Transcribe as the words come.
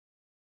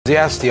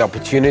Enthusiasts the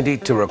opportunity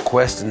to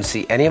request and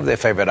see any of their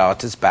favorite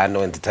artists, band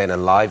or entertainer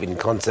live in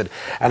concert,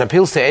 and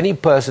appeals to any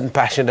person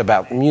passionate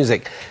about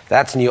music.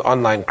 That's new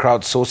online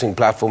crowdsourcing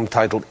platform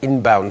titled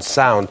Inbound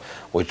Sound,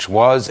 which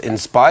was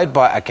inspired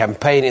by a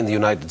campaign in the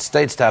United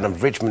States town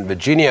of Richmond,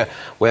 Virginia,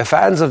 where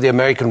fans of the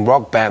American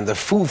rock band the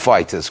Foo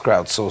Fighters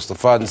crowdsourced the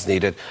funds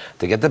needed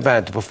to get the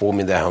band to perform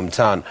in their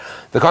hometown.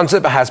 The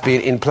concept has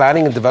been in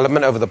planning and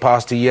development over the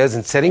past 2 years,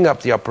 and setting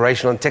up the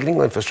operational and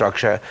technical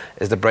infrastructure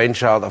is the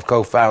brainchild of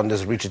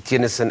co-founders Richard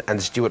Theunissen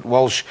and Stuart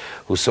Walsh,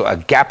 who saw a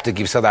gap to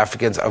give South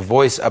Africans a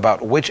voice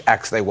about which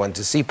acts they want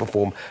to see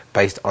perform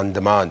based on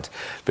demand.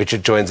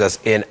 Richard joins us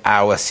in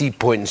our Sea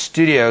Point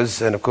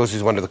studios, and of course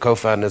he's one of the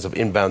co-founders of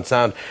Inbound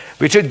Sound.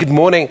 Richard, good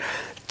morning.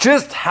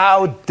 Just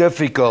how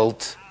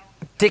difficult,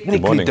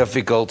 technically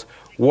difficult,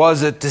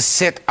 was it to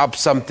set up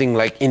something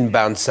like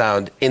Inbound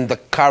Sound in the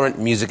current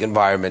music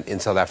environment in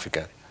South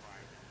Africa?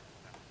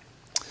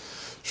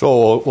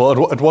 Sure.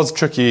 Well, it was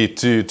tricky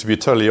to be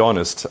totally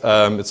honest.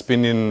 It's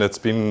been in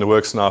the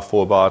works now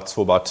for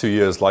about 2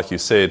 years, like you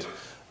said.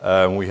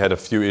 We had a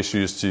few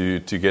issues to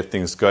get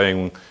things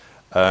going,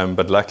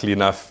 but luckily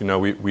enough,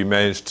 we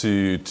managed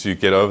to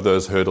get over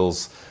those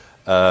hurdles.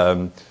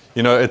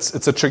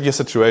 It's a tricky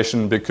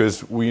situation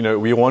because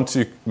we want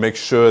to make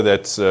sure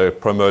that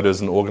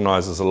promoters and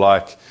organisers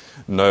alike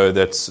know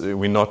that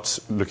we're not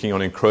looking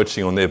on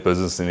encroaching on their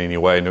business in any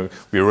way.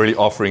 We're really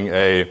offering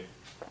a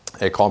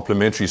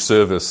complimentary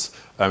service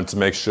to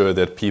make sure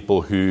that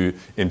people who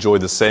enjoy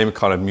the same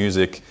kind of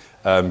music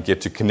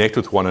get to connect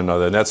with one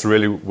another. And that's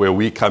really where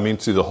we come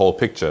into the whole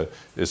picture,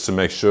 is to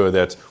make sure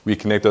that we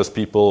connect those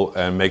people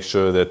and make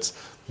sure that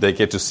they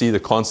get to see the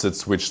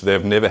concerts which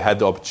they've never had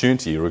the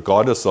opportunity,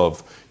 regardless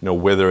of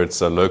whether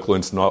it's a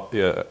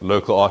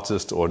local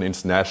artist or an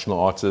international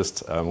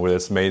artist, whether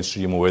it's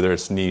mainstream or whether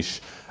it's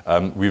niche.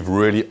 We've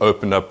really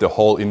opened up the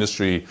whole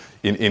industry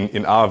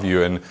in our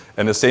view,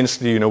 and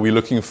essentially, we're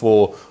looking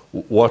for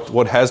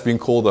what has been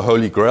called the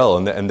holy grail,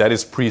 and that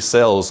is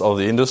pre-sales of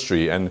the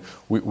industry. And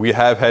we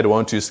have had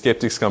one or two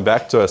skeptics come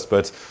back to us,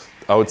 but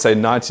I would say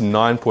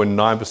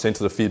 99.9% of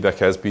the feedback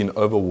has been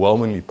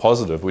overwhelmingly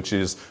positive, which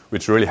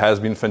really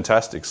has been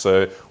fantastic.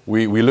 So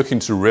we're looking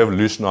to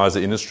revolutionize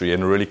the industry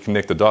and really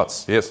connect the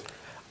dots. Yes.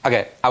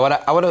 Okay, I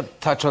want to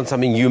touch on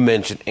something you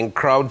mentioned,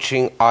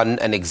 encroaching on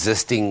an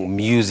existing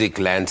music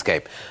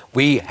landscape.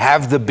 We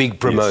have the big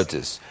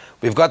promoters. Yes.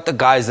 We've got the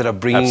guys that are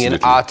bringing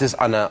in artists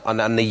on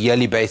a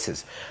yearly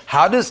basis.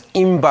 How does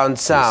Inbound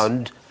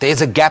Sound,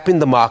 there's a gap in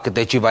the market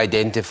that you've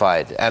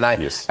identified. And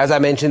as I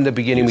mentioned in the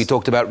beginning, we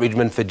talked about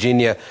Richmond,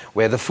 Virginia,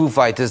 where the Foo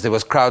Fighters, there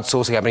was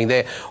crowdsourcing happening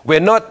there. We're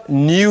not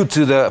new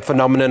to the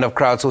phenomenon of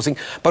crowdsourcing,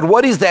 but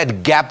what is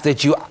that gap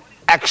that you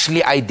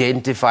actually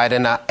identified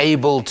and are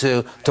able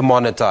to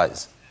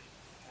monetize?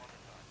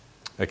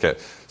 Okay,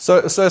 so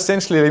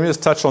essentially, let me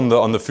just touch on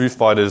the Foo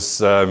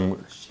Fighters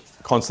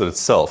concert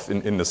itself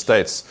in the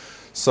States.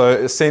 So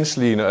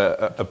essentially,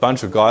 a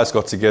bunch of guys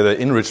got together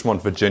in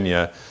Richmond,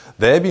 Virginia.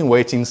 They've been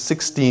waiting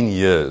 16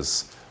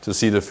 years to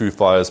see the Foo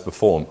Fighters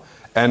perform.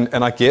 And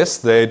I guess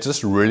they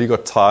just really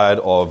got tired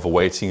of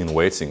waiting and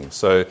waiting.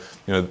 So,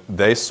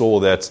 they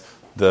saw that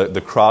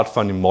the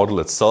crowdfunding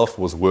model itself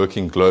was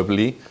working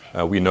globally.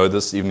 We know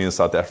this even in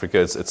South Africa.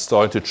 It's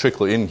starting to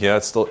trickle in here.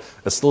 It's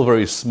still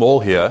very small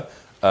here,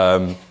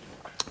 but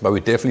we're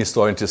definitely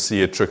starting to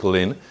see it trickle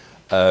in.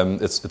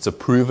 It's a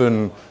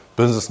proven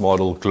business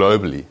model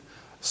globally.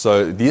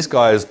 So these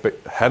guys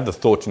had the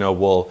thought,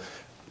 well,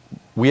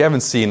 we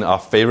haven't seen our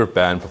favorite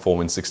band perform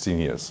in 16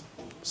 years.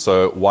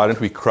 So why don't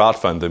we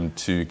crowdfund them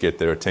to get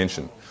their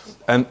attention?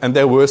 And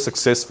they were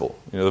successful.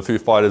 The Foo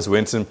Fighters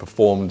went and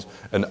performed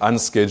an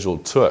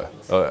unscheduled tour,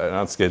 an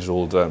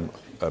unscheduled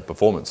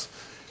performance.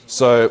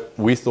 So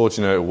we thought,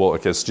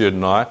 Stuart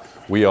and I,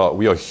 we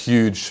are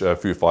huge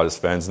Foo Fighters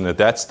fans, and at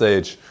that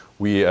stage,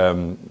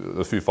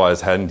 the Foo Fighters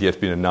hadn't yet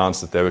been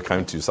announced that they were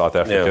coming to South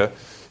Africa. Yeah.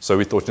 So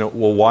we thought,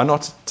 why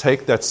not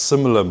take that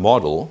similar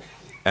model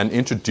and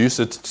introduce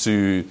it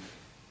to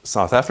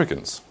South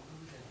Africans,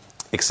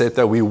 except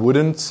that we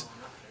wouldn't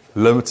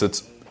limit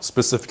it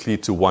specifically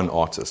to one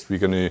artist. We're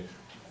going to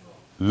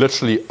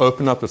literally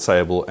open up the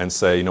table and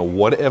say,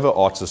 whatever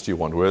artist you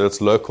want, whether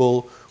it's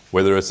local,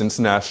 whether it's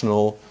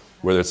international,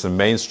 whether it's a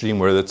mainstream,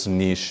 whether it's a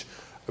niche.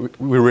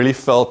 We really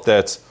felt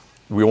that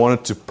we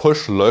wanted to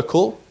push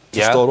local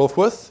to start off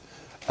with,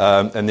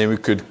 and then we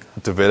could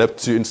develop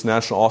to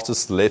international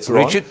artists later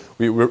on.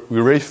 We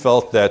really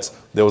felt that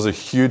there was a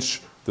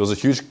huge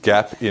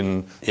gap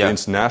in the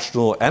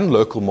international and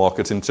local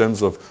markets in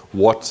terms of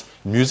what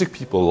music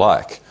people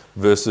like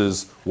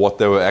versus what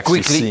they were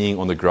actually seeing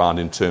on the ground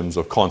in terms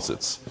of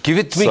concerts. Give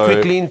it to me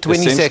quickly in 20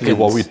 seconds. Essentially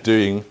what we're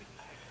doing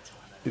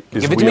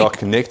is we are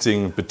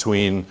connecting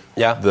between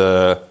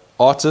the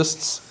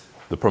artists,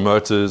 the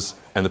promoters,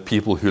 and the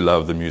people who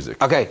love the music.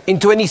 Okay, in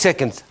 20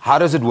 seconds, how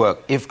does it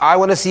work? If I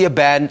want to see a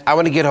band, I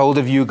want to get hold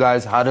of you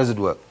guys, how does it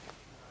work?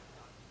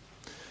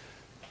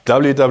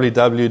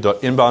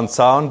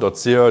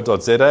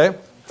 www.inboundsound.co.za.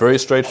 Very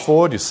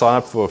straightforward. You sign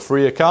up for a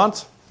free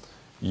account.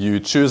 You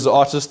choose the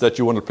artist that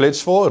you want to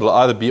pledge for. It'll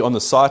either be on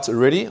the site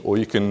already, or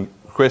you can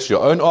request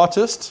your own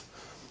artist.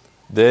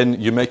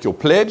 Then you make your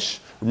pledge.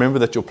 Remember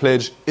that your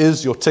pledge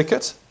is your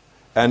ticket.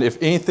 And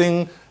if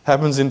anything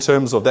happens in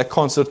terms of that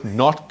concert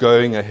not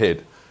going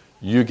ahead,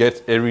 you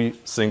get every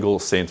single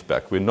cent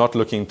back. We're not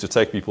looking to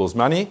take people's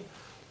money.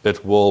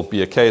 It will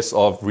be a case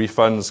of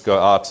refunds go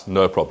out,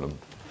 no problem.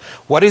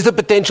 What is the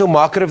potential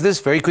market of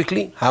this, very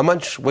quickly? How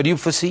much? What do you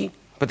foresee,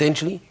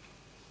 potentially?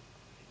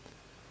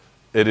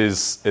 It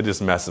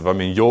is massive. I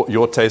mean,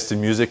 your taste in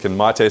music and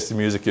my taste in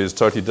music is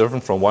totally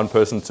different from one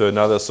person to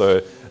another,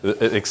 so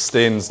it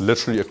extends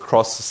literally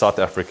across South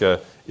Africa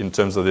in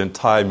terms of the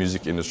entire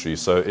music industry.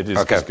 So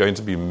it's going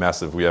to be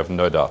massive, we have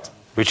no doubt.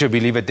 Richard, we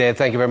leave it there.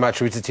 Thank you very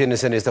much. Richard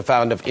Theunissen is the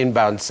founder of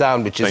Inbound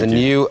Sound, which is a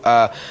new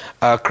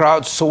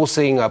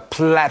crowdsourcing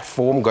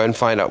platform. Go and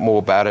find out more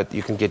about it.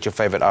 You can get your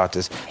favorite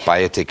artists, buy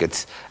your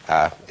tickets.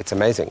 It's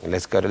amazing.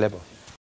 Let's go to Lebo.